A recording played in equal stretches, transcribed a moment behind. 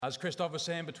As Christoph was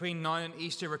saying, between now and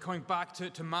Easter, we're coming back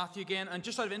to Matthew again. And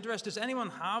just out of interest, does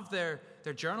anyone have their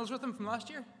journals with them from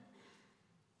last year?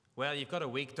 Well, you've got a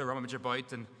week to rummage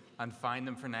about and find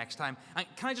them for next time. And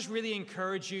can I just really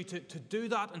encourage you to do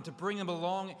that and to bring them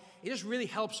along? It just really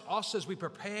helps us as we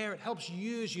prepare. It helps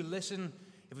you as you listen,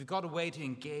 if we've got a way to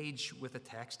engage with the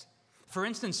text. For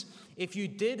instance, if you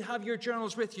did have your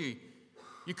journals with you,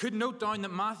 you could note down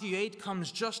that Matthew 8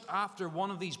 comes just after one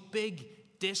of these big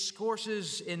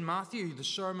discourses in Matthew, the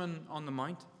Sermon on the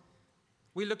Mount.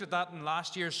 We looked at that in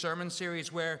last year's sermon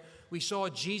series, where we saw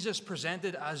Jesus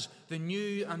presented as the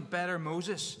new and better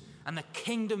Moses and the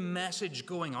kingdom message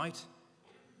going out.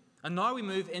 And now we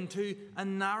move into a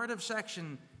narrative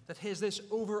section that has this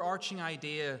overarching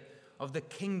idea of the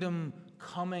kingdom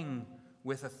coming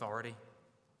with authority.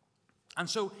 And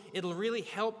so it'll really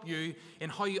help you in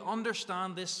how you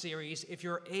understand this series if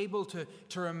you're able to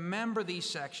remember these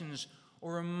sections,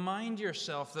 or remind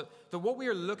yourself that what we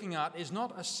are looking at is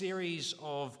not a series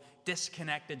of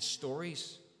disconnected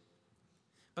stories,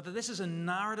 but that this is a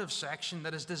narrative section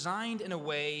that is designed in a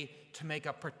way to make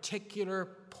a particular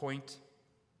point.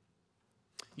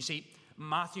 You see,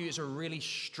 Matthew is a really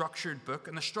structured book,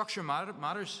 and the structure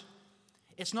matters.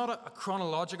 It's not a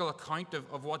chronological account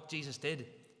of what Jesus did.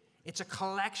 It's a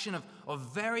collection of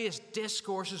various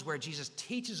discourses where Jesus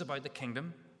teaches about the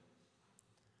kingdom,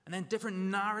 and then different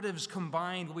narratives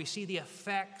combined where we see the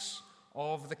effects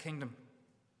of the kingdom.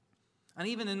 And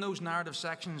even in those narrative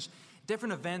sections,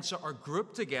 different events are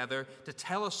grouped together to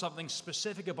tell us something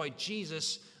specific about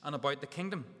Jesus and about the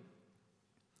kingdom.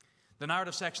 The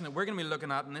narrative section that we're going to be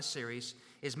looking at in this series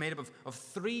is made up of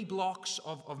 3 blocks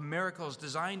of miracles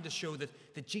designed to show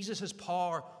that Jesus has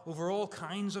power over all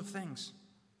kinds of things,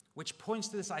 which points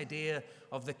to this idea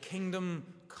of the kingdom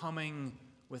coming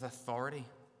with authority.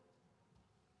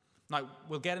 Now,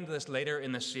 we'll get into this later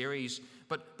in the series,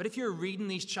 but if you're reading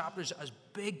these chapters as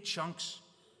big chunks,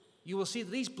 you will see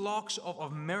that these blocks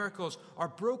of miracles are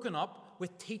broken up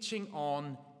with teaching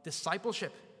on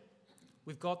discipleship.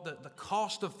 We've got the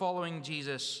cost of following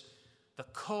Jesus, the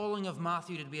calling of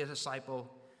Matthew to be a disciple,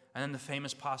 and then the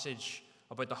famous passage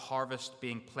about the harvest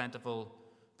being plentiful,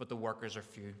 but the workers are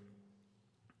few.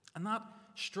 And that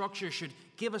structure should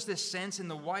give us this sense in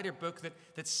the wider book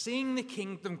that seeing the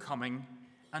kingdom coming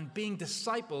and being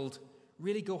discipled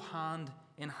really go hand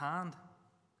in hand.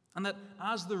 And that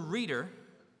as the reader,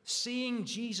 seeing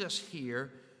Jesus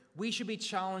here, we should be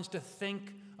challenged to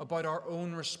think about our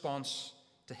own response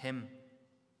to him.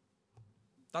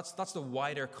 That's the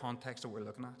wider context that we're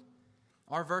looking at.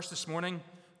 Our verse this morning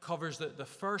covers the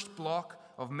first block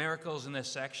of miracles in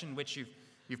this section, which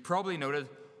you've probably noted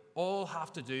all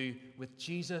have to do with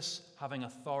Jesus having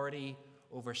authority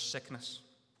over sickness.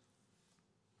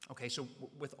 Okay, so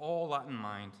with all that in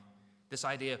mind, this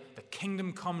idea the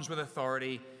kingdom comes with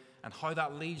authority and how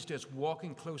that leads to us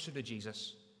walking closer to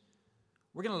Jesus,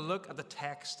 we're going to look at the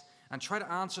text and try to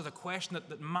answer the question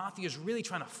that Matthew is really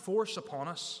trying to force upon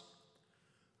us.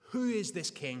 Who is this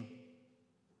king?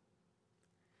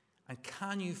 And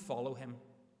can you follow him?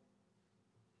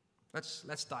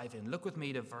 Let's dive in. Look with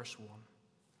me to verse 1.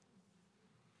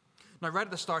 Now, right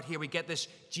at the start here, we get this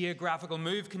geographical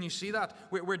move. Can you see that?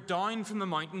 We're down from the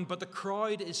mountain, but the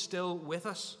crowd is still with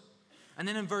us. And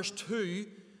then in verse 2,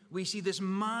 we see this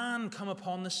man come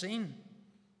upon the scene.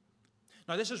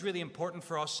 Now, this is really important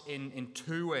for us in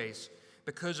 2 ways.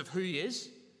 Because of who he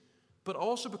is, but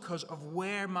also because of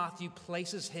where Matthew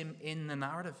places him in the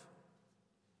narrative.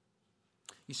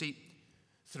 You see,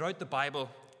 throughout the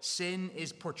Bible, sin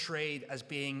is portrayed as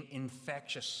being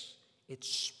infectious. It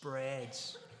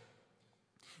spreads.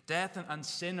 Death and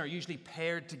sin are usually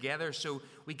paired together, so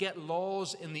we get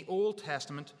laws in the Old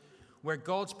Testament where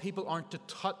God's people aren't to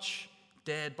touch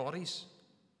dead bodies.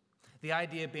 The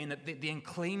idea being that the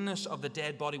uncleanness of the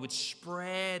dead body would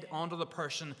spread onto the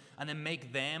person and then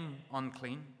make them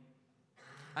unclean.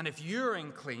 And if you're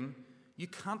unclean, you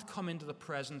can't come into the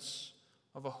presence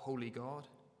of a holy God.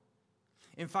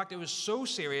 In fact, it was so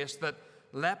serious that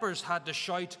lepers had to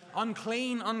shout,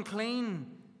 "Unclean,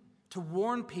 unclean," to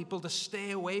warn people to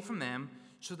stay away from them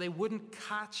so they wouldn't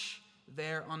catch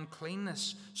their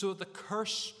uncleanness, so that the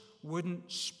curse wouldn't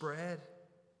spread.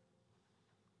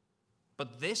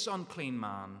 But this unclean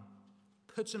man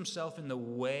puts himself in the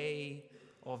way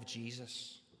of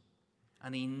Jesus,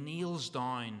 and he kneels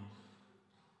down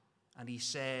and he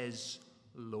says,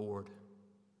 "Lord."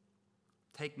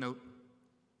 Take note.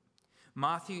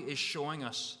 Matthew is showing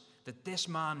us that this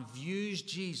man views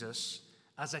Jesus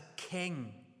as a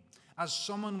king, as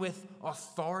someone with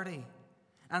authority.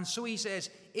 And so he says,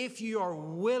 "If you are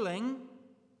willing,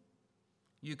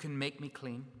 you can make me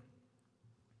clean."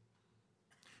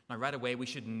 Now, right away, we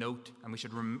should note and we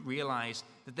should realize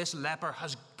that this leper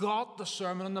has got the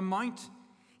Sermon on the Mount.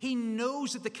 He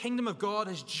knows that the kingdom of God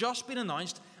has just been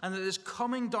announced and that it is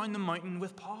coming down the mountain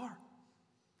with power.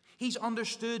 He's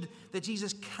understood that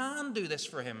Jesus can do this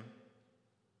for him,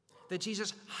 that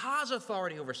Jesus has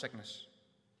authority over sickness.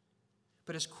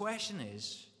 But his question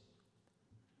is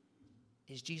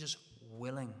Jesus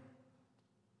willing?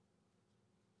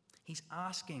 He's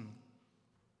asking,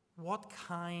 what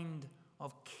kind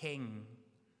of king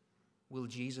will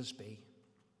Jesus be?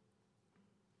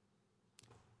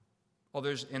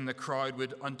 Others in the crowd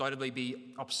would undoubtedly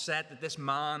be upset that this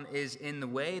man is in the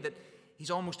way, that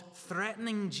he's almost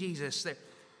threatening Jesus.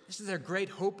 This is their great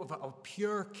hope of a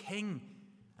pure king,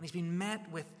 and he's been met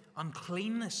with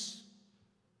uncleanness,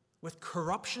 with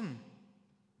corruption.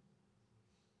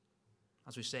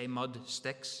 As we say, mud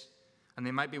sticks, and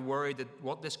they might be worried that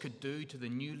what this could do to the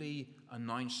newly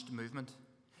announced movement.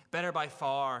 Better by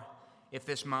far if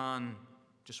this man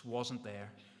just wasn't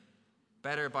there.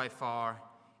 Better by far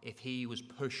if he was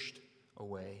pushed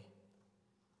away.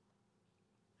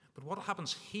 But what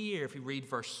happens here, if we read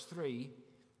verse 3,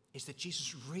 is that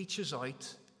Jesus reaches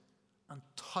out and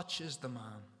touches the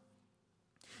man.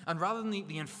 And rather than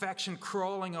the infection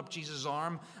crawling up Jesus'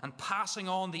 arm and passing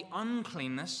on the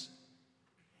uncleanness,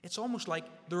 it's almost like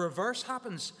the reverse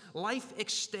happens. Life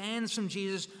extends from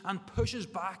Jesus and pushes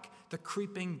back the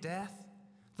creeping death.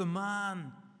 The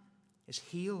man is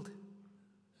healed.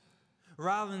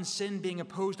 Rather than sin being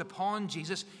imposed upon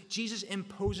Jesus, Jesus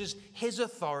imposes his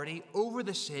authority over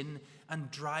the sin and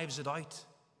drives it out.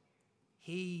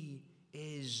 He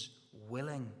is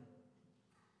willing.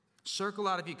 Circle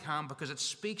that if you can, because it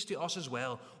speaks to us as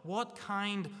well. What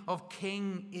kind of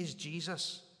king is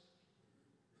Jesus?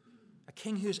 A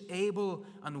king who is able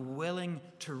and willing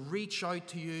to reach out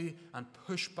to you and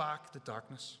push back the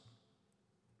darkness.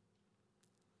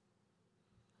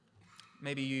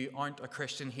 Maybe you aren't a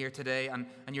Christian here today and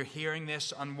you're hearing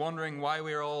this and wondering why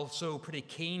we're all so pretty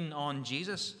keen on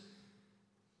Jesus.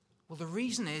 Well, the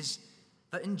reason is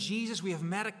that in Jesus we have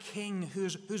met a king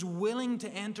who's willing to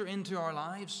enter into our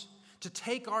lives, to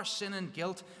take our sin and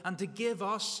guilt and to give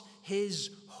us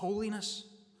his holiness.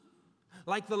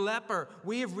 Like the leper,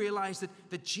 we have realized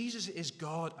that Jesus is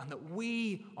God and that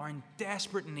we are in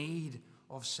desperate need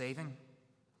of saving.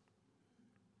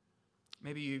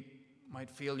 Maybe you might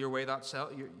feel your way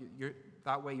you're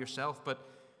that way yourself, but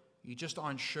you just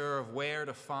aren't sure of where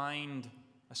to find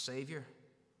a Savior.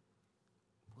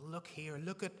 Well, look here.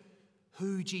 Look at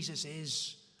who Jesus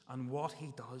is and what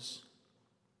he does.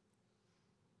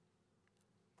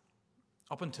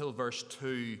 Up until verse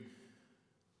 2,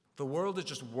 the world has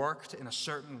just worked in a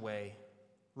certain way.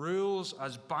 Rules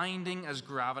as binding as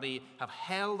gravity have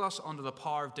held us under the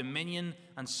power of dominion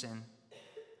and sin.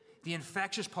 The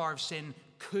infectious power of sin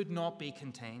could not be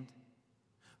contained.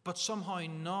 But somehow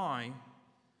now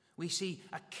we see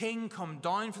a king come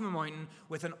down from the mountain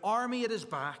with an army at his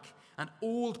back and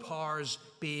old powers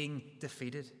being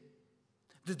defeated.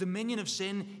 The dominion of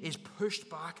sin is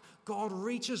pushed back. God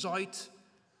reaches out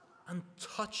and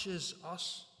touches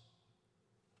us.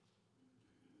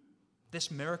 This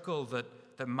miracle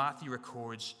that Matthew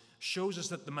records shows us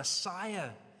that the Messiah,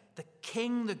 the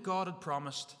king that God had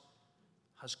promised,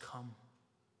 has come.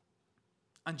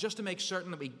 And just to make certain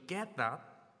that we get that,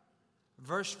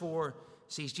 verse 4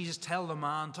 sees Jesus tell the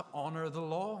man to honor the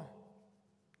law.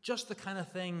 Just the kind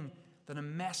of thing that a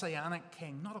messianic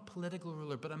king, not a political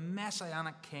ruler, but a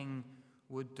messianic king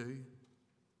would do.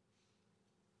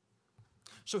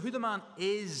 So who the man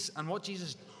is and what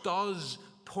Jesus does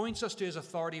points us to his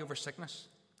authority over sickness,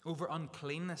 over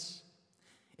uncleanness.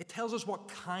 It tells us what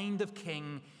kind of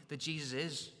king that Jesus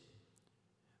is.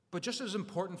 But just as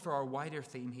important for our wider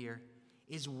theme here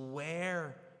is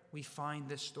where we find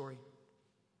this story.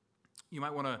 You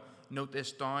might want to note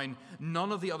this down.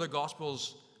 None of the other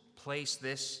Gospels place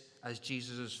this as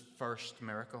Jesus' first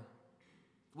miracle,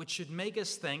 which should make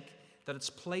us think that its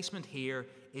placement here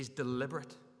is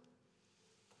deliberate.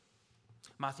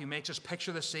 Matthew makes us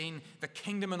picture the scene. The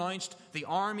kingdom announced, the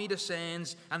army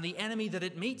descends, and the enemy that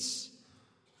it meets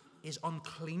is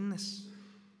uncleanness.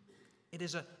 It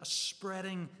is a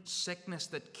spreading sickness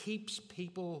that keeps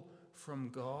people from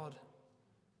God.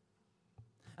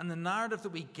 And the narrative that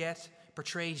we get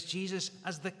portrays Jesus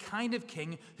as the kind of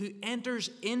king who enters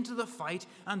into the fight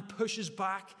and pushes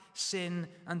back sin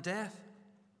and death.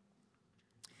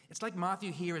 It's like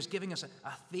Matthew here is giving us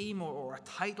a theme or a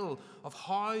title of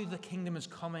how the kingdom is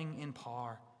coming in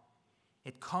power.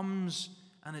 It comes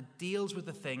and it deals with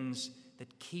the things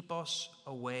that keep us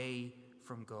away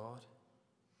from God.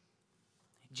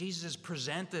 Jesus is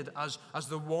presented as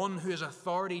the one who has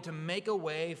authority to make a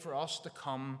way for us to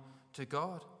come to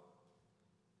God.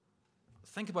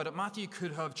 Think about it. Matthew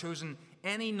could have chosen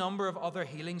any number of other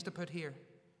healings to put here.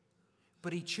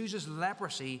 But he chooses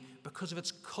leprosy because of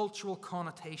its cultural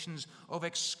connotations of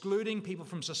excluding people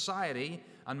from society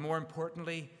and, more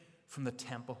importantly, from the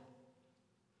temple.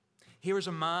 Here is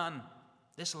a man,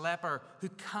 this leper, who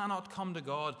cannot come to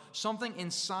God. Something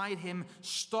inside him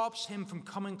stops him from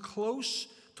coming close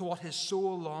to what his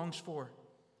soul longs for.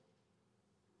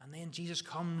 And then Jesus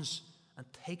comes and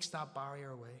takes that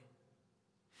barrier away.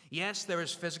 Yes, there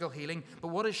is physical healing, but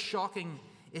what is shocking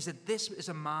is that this is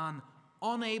a man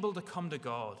unable to come to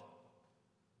God.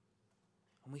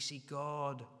 And we see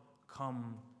God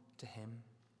come to him.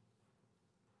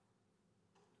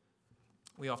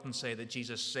 We often say that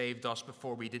Jesus saved us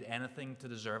before we did anything to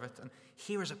deserve it. And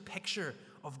here is a picture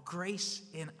of grace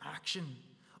in action,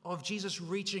 of Jesus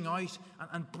reaching out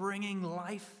and bringing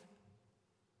life.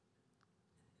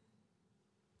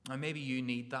 And maybe you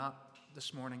need that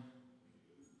this morning.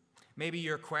 Maybe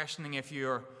you're questioning if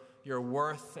you're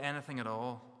worth anything at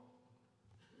all.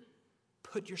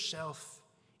 Put yourself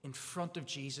in front of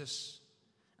Jesus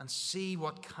and see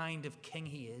what kind of king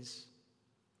he is.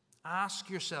 Ask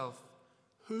yourself,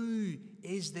 who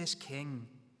is this king?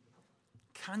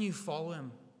 Can you follow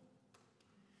him?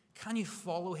 Can you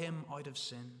follow him out of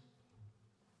sin?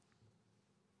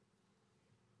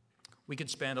 We could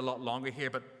spend a lot longer here,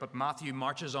 but Matthew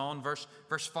marches on. Verse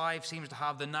 5 seems to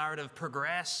have the narrative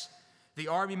progress. The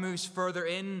army moves further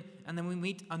in, and then we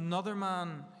meet another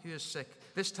man who is sick,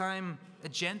 this time a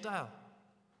Gentile.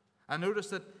 And notice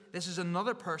that this is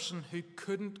another person who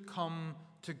couldn't come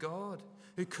to God,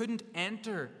 who couldn't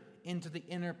enter into the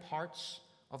inner parts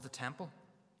of the temple.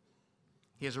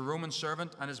 He is a Roman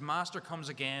servant, and his master comes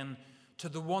again to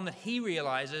the one that he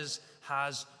realizes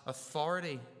has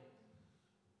authority.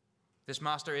 This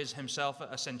master is himself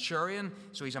a centurion,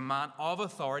 so he's a man of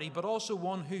authority, but also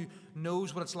one who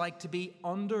knows what it's like to be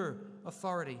under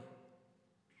authority.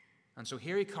 And so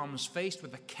here he comes, faced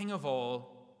with the King of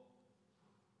all,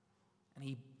 and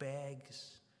he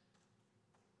begs.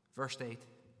 Verse 8,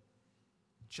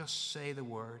 just say the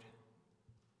word.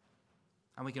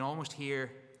 And we can almost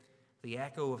hear the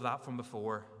echo of that from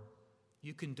before.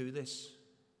 You can do this,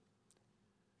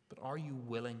 but are you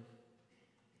willing?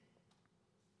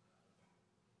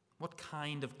 What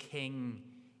kind of king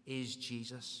is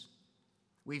Jesus?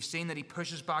 We've seen that he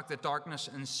pushes back the darkness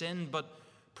and sin, but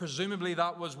presumably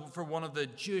that was for one of the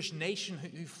Jewish nation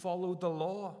who followed the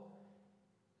law.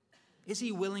 Is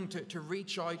he willing to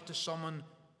reach out to someone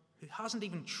who hasn't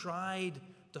even tried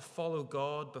to follow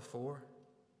God before?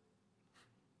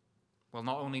 Well,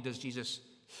 not only does Jesus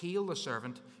heal the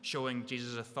servant, showing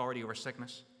Jesus' authority over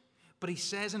sickness, but he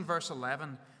says in verse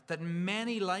 11 that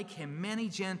many like him, many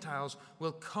Gentiles,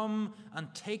 will come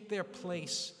and take their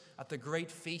place at the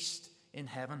great feast in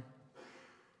heaven.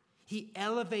 He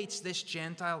elevates this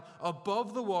Gentile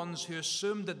above the ones who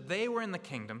assumed that they were in the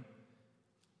kingdom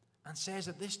and says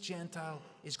that this Gentile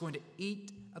is going to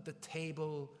eat at the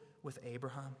table with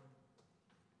Abraham.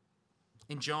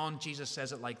 In John, Jesus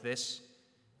says it like this: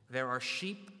 there are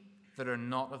sheep that are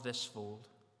not of this fold.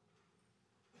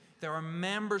 There are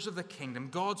members of the kingdom,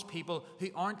 God's people, who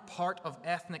aren't part of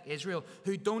ethnic Israel,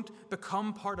 who don't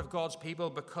become part of God's people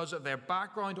because of their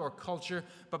background or culture,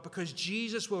 but because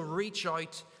Jesus will reach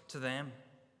out to them.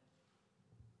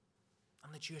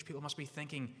 And the Jewish people must be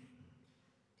thinking,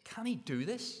 can he do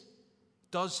this?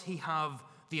 Does he have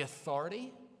the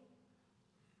authority?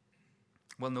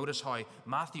 Well, notice how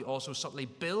Matthew also subtly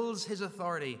builds his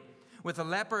authority. With the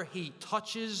leper, he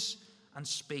touches and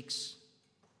speaks.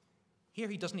 Here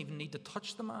he doesn't even need to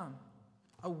touch the man.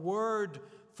 A word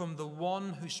from the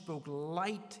one who spoke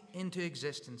light into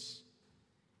existence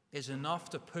is enough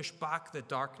to push back the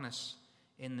darkness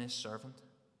in this servant.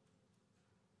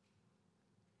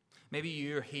 Maybe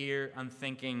you're here and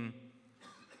thinking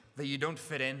that you don't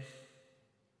fit in,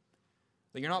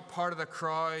 that you're not part of the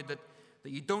crowd, that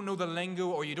you don't know the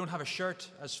lingo, or you don't have a shirt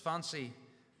as fancy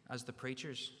as the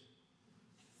preachers.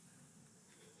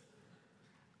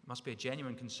 It must be a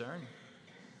genuine concern.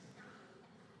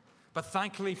 But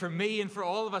thankfully for me and for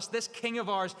all of us, this king of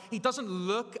ours, he doesn't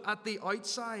look at the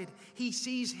outside. He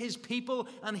sees his people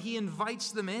and he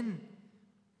invites them in.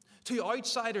 To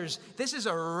outsiders, this is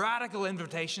a radical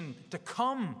invitation to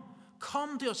come.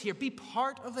 Come to us here. Be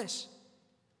part of this.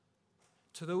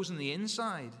 To those on the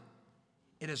inside,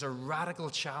 it is a radical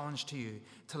challenge to you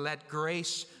to let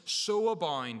grace so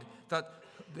abound that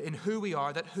in who we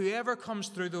are, that whoever comes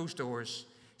through those doors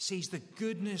sees the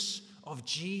goodness of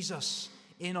Jesus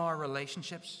in our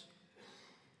relationships.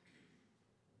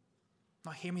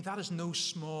 Now hear me, that is no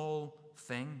small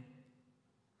thing.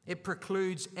 It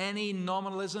precludes any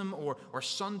nominalism or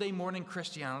Sunday morning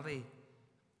Christianity.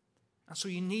 And so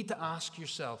you need to ask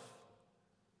yourself,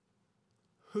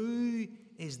 who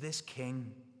is this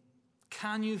king?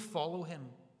 Can you follow him?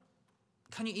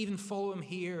 Can you even follow him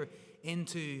here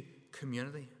into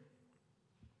community?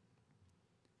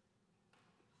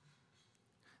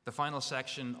 The final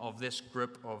section of this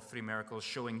group of three miracles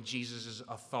showing Jesus'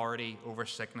 authority over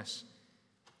sickness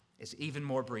is even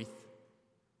more brief.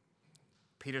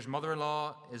 Peter's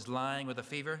mother-in-law is lying with a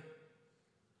fever,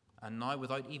 and now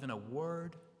without even a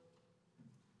word,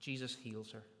 Jesus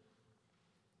heals her.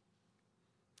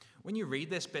 When you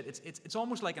read this bit, it's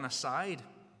almost like an aside.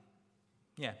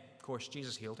 Yeah, of course,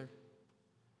 Jesus healed her.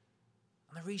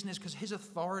 And the reason is because his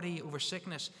authority over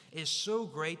sickness is so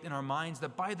great in our minds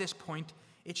that by this point,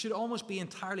 it should almost be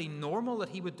entirely normal that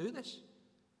he would do this.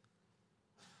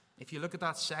 If you look at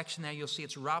that section there, you'll see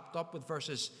it's wrapped up with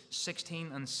verses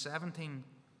 16 and 17.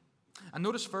 And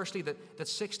notice firstly that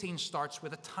 16 starts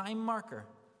with a time marker,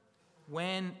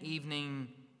 when evening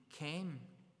came.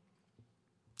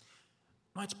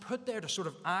 Now it's put there to sort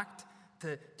of act,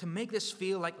 to make this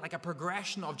feel like a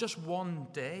progression of just one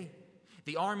day.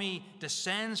 The army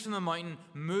descends from the mountain,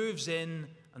 moves in,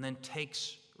 and then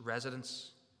takes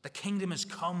residence. The kingdom has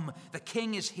come, the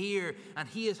king is here, and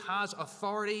he has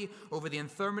authority over the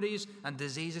infirmities and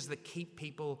diseases that keep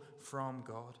people from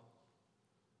God.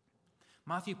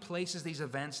 Matthew places these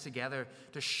events together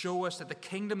to show us that the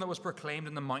kingdom that was proclaimed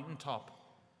in the mountaintop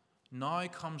now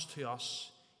comes to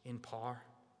us in power.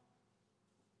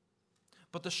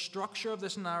 But the structure of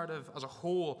this narrative as a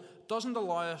whole doesn't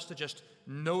allow us to just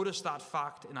notice that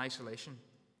fact in isolation.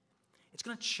 It's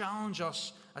going to challenge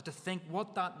us to think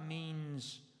what that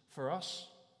means for us.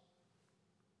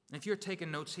 And if you're taking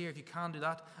notes here, if you can do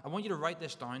that, I want you to write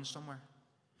this down somewhere.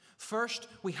 First,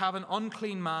 we have an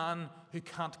unclean man who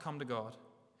can't come to God.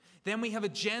 Then we have a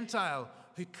Gentile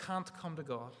who can't come to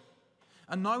God.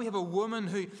 And now we have a woman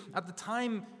who, at the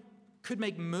time, could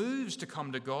make moves to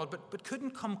come to God, but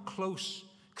couldn't come close,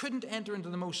 couldn't enter into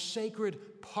the most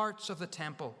sacred parts of the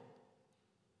temple.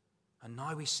 And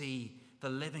now we see the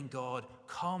living God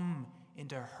come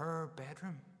into her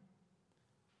bedroom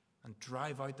and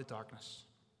drive out the darkness.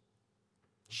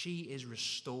 She is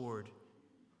restored,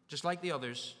 just like the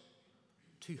others,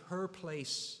 to her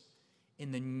place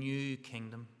in the new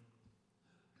kingdom.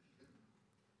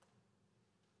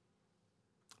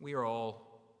 We are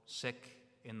all sick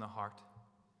in the heart.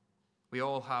 We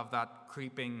all have that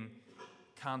creeping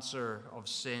cancer of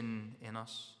sin in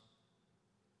us.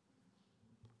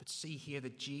 But see here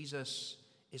that Jesus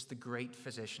is the great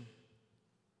physician.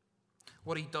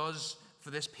 What he does for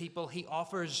this people, he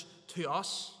offers to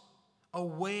us a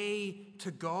way to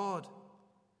God.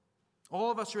 All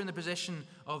of us are in the position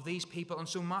of these people, and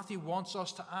so Matthew wants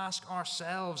us to ask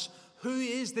ourselves, who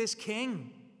is this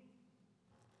king?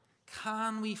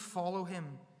 Can we follow him?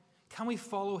 Can we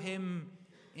follow him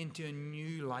into a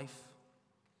new life?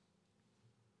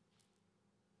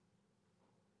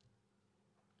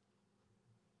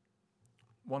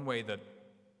 One way that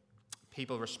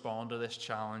people respond to this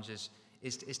challenge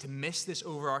is to miss this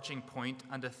overarching point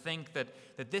and to think that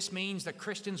this means that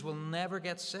Christians will never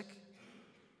get sick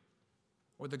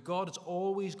or that God is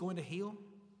always going to heal.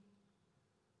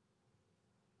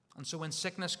 And so when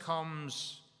sickness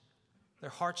comes, their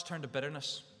hearts turn to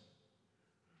bitterness.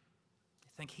 They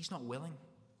think he's not willing,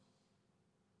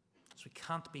 so he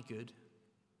can't be good.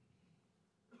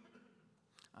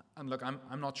 And look,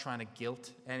 I'm not trying to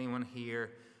guilt anyone here.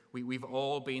 We've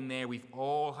all been there. We've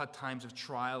all had times of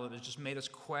trial that has just made us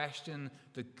question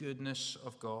the goodness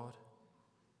of God.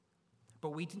 But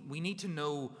we need to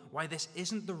know why this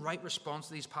isn't the right response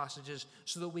to these passages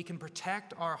so that we can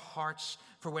protect our hearts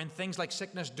for when things like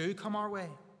sickness do come our way.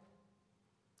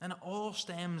 And it all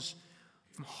stems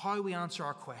from how we answer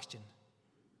our question.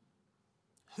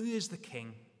 Who is the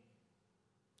King?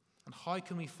 And how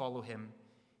can we follow him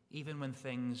even when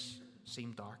things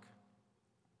seem dark?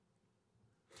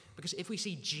 Because if we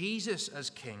see Jesus as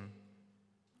King,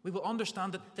 we will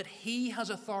understand that he has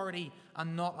authority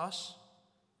and not us.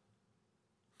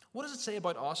 What does it say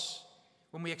about us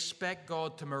when we expect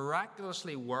God to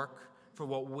miraculously work for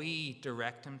what we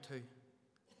direct him to?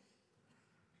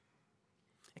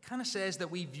 It kind of says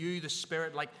that we view the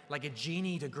Spirit like a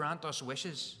genie to grant us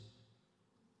wishes,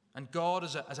 and God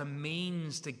as a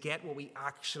means to get what we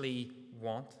actually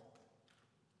want.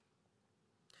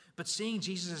 But seeing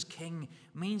Jesus as King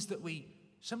means that we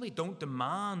simply don't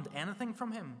demand anything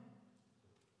from him.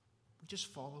 We just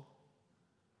follow.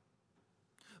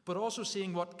 But also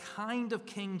seeing what kind of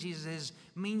King Jesus is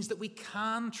means that we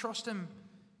can trust him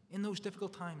in those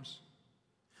difficult times.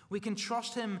 We can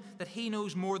trust him that he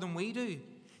knows more than we do,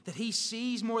 that he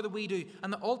sees more than we do,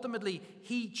 and that ultimately if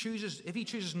he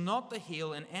chooses not to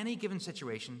heal in any given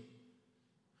situation,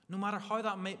 no matter how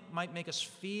that might make us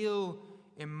feel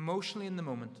emotionally in the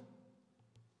moment,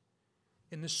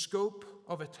 in the scope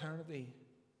of eternity,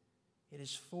 it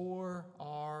is for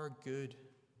our good.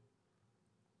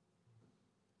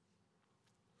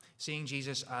 Seeing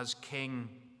Jesus as King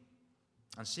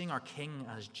and seeing our King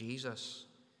as Jesus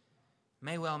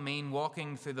may well mean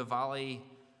walking through the valley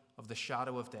of the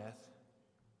shadow of death,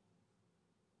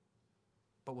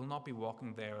 but we'll not be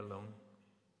walking there alone.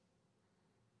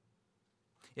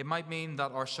 It might mean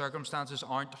that our circumstances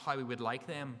aren't how we would like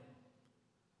them,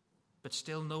 but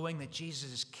still knowing that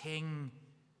Jesus is King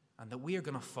and that we are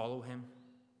going to follow him.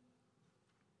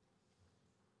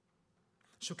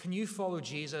 So can you follow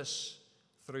Jesus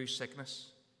through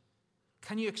sickness?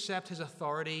 Can you accept his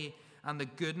authority and the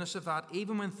goodness of that,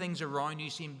 even when things around you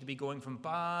seem to be going from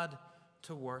bad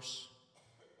to worse?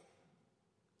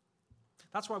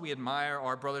 That's why we admire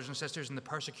our brothers and sisters in the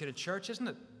persecuted church, isn't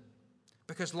it?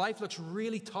 Because life looks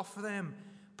really tough for them,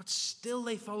 but still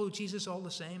they follow Jesus all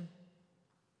the same.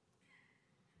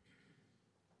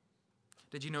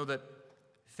 Did you know that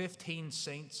 15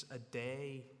 saints a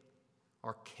day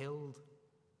are killed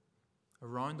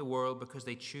around the world because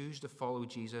they choose to follow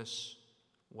Jesus,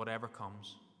 whatever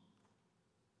comes?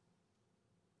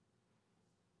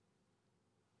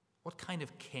 What kind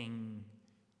of king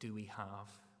do we have?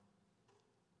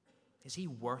 Is he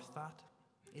worth that?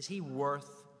 Is he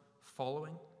worth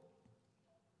following?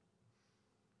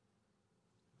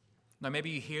 Now, maybe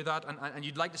you hear that and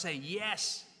you'd like to say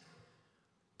yes,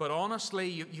 but honestly,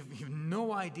 you've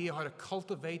no idea how to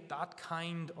cultivate that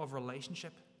kind of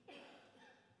relationship.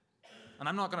 And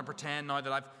I'm not going to pretend now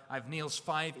that I've Neil's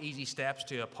 5 easy steps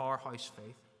to a powerhouse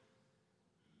faith.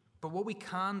 But what we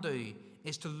can do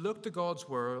is to look to God's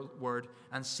word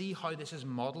and see how this is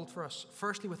modeled for us.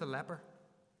 Firstly, with a leper.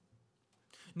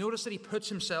 Notice that he puts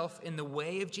himself in the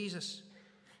way of Jesus.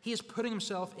 He is putting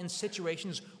himself in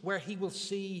situations where he will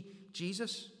see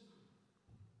Jesus.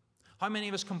 How many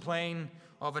of us complain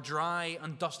of a dry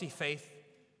and dusty faith,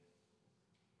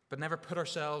 but never put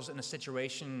ourselves in a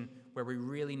situation where we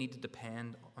really need to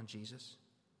depend on Jesus?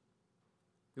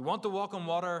 We want to walk on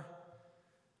water,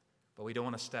 but we don't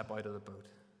want to step out of the boat.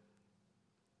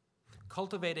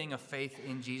 Cultivating a faith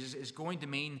in Jesus is going to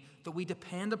mean that we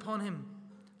depend upon him,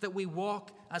 that we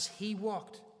walk as he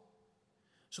walked.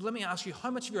 So let me ask you, how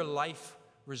much of your life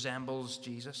resembles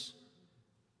Jesus?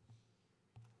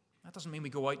 That doesn't mean we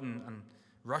go out and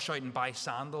rush out and buy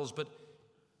sandals, but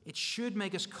it should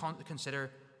make us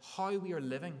consider how we are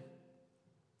living.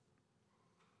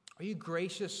 Are you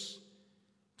gracious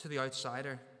to the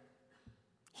outsider?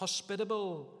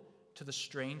 Hospitable to the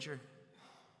stranger?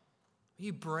 Are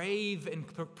you brave in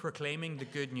proclaiming the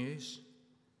good news?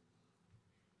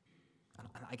 And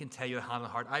I can tell you hand on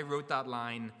heart, I wrote that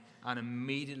line and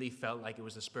immediately felt like it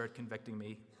was the Spirit convicting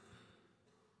me.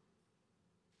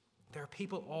 There are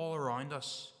people all around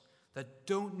us that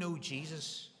don't know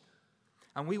Jesus,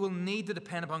 and we will need to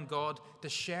depend upon God to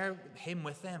share him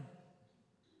with them.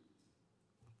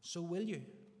 So will you?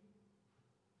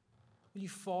 Will you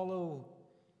follow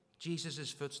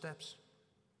Jesus' footsteps?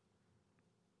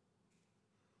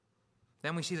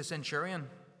 Then we see the centurion.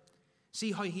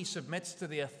 See how he submits to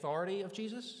the authority of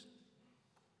Jesus?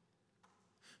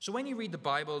 So when you read the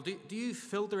Bible, do you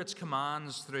filter its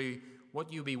commands through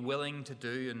what you'll be willing to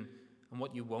do and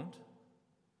what you won't?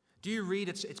 Do you read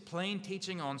its plain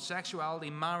teaching on sexuality,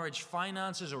 marriage,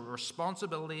 finances, or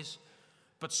responsibilities,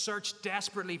 but search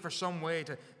desperately for some way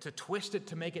to twist it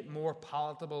to make it more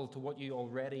palatable to what you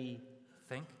already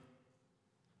think?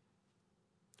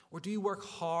 Or do you work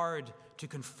hard to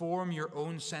conform your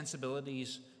own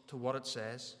sensibilities to what it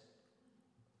says?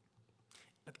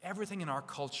 Look, everything in our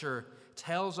culture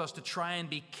tells us to try and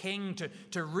be king,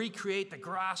 to recreate the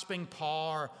grasping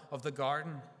power of the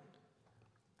garden.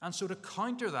 And so to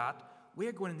counter that,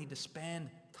 we're going to need to spend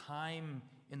time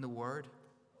in the Word.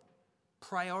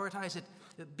 Prioritize it.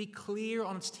 Be clear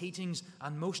on its teachings,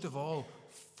 and most of all,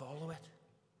 follow it.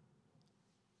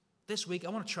 This week, I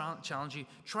want to challenge you.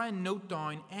 Try and note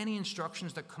down any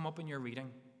instructions that come up in your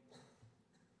reading.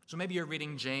 So maybe you're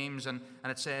reading James and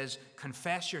it says,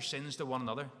 confess your sins to one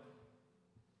another.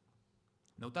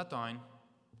 Note that down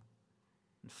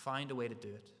and find a way to do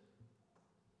it.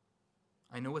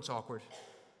 I know it's awkward.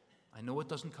 I know it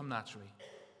doesn't come naturally.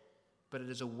 But it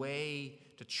is a way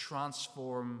to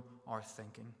transform our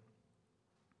thinking.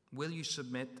 Will you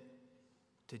submit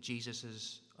to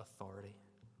Jesus' authority?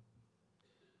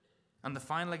 And the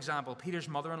final example, Peter's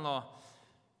mother-in-law.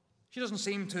 She doesn't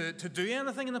seem to do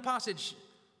anything in the passage.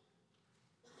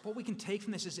 What we can take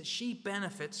from this is that she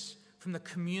benefits from the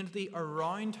community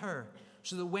around her,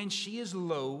 so that when she is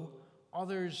low,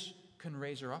 others can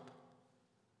raise her up.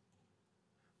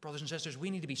 Brothers and sisters,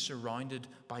 we need to be surrounded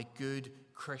by good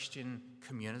Christian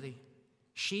community.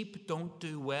 Sheep don't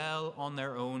do well on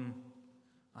their own,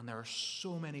 and there are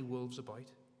so many wolves about.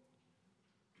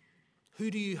 Who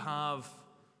do you have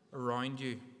around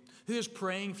you? Who is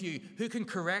praying for you? Who can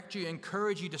correct you,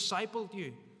 encourage you, disciple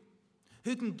you?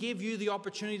 Who can give you the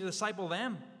opportunity to disciple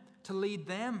them, to lead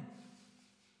them?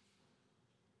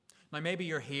 Now, maybe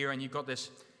you're here and you've got this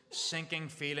sinking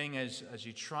feeling as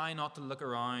you try not to look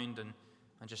around and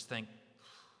just think,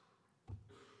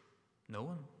 no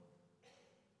one.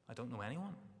 I don't know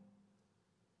anyone.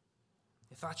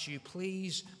 If that's you,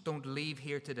 please don't leave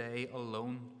here today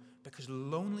alone, because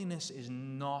loneliness is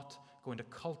not going to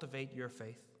cultivate your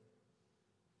faith.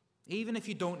 Even if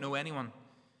you don't know anyone,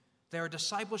 there are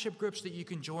discipleship groups that you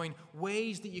can join,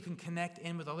 ways that you can connect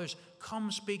in with others.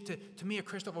 Come speak to me or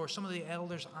Christoph or some of the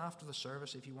elders after the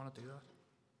service if you want to do that.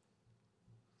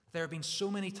 There have been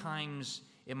so many times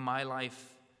in my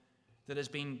life that there's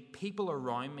been people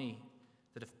around me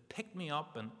that have picked me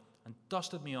up and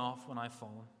dusted me off when I've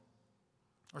fallen,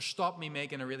 or stopped me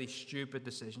making a really stupid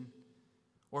decision,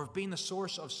 or have been the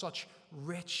source of such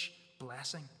rich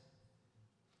blessing.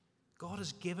 God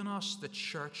has given us the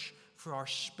church for our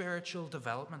spiritual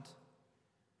development.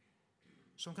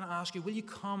 So I'm going to ask you, will you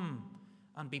come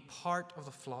and be part of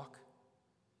the flock?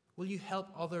 Will you help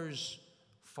others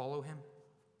follow him?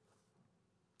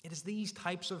 It is these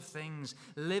types of things,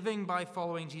 living by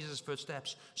following Jesus'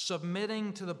 footsteps,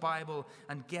 submitting to the Bible,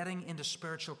 and getting into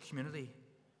spiritual community,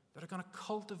 that are going to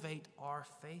cultivate our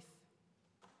faith.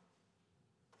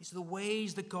 These are the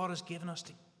ways that God has given us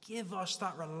to give us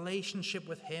that relationship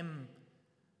with him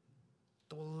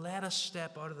that will let us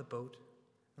step out of the boat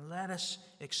and let us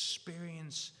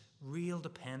experience real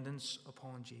dependence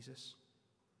upon Jesus.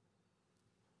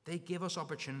 They give us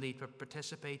opportunity to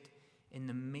participate in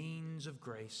the means of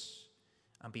grace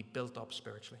and be built up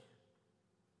spiritually.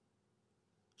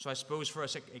 So I suppose for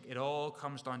us it all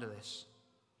comes down to this.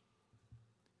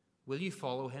 Will you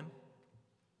follow him?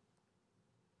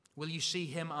 Will you see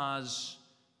him as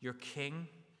your king?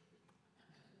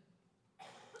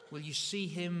 Will you see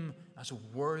him as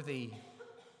worthy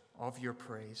of your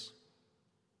praise?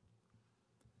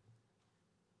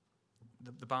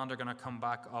 The band are going to come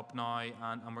back up now,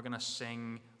 and we're going to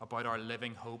sing about our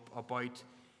living hope, about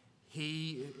who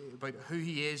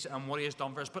he is and what he has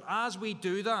done for us. But as we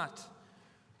do that,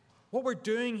 what we're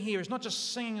doing here is not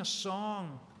just singing a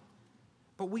song,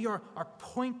 but we are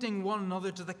pointing one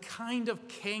another to the kind of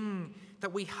king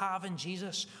that we have in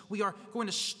Jesus. We are going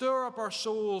to stir up our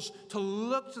souls to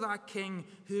look to that king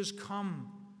who has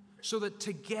come, so that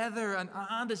together and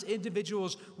as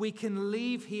individuals we can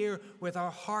leave here with our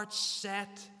hearts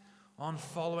set on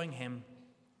following him.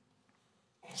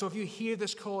 So if you hear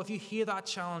this call, if you hear that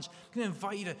challenge, I'm going to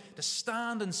invite you to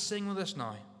stand and sing with us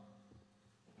now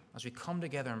as we come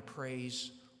together and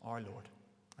praise our Lord.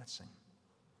 Let's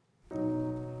sing.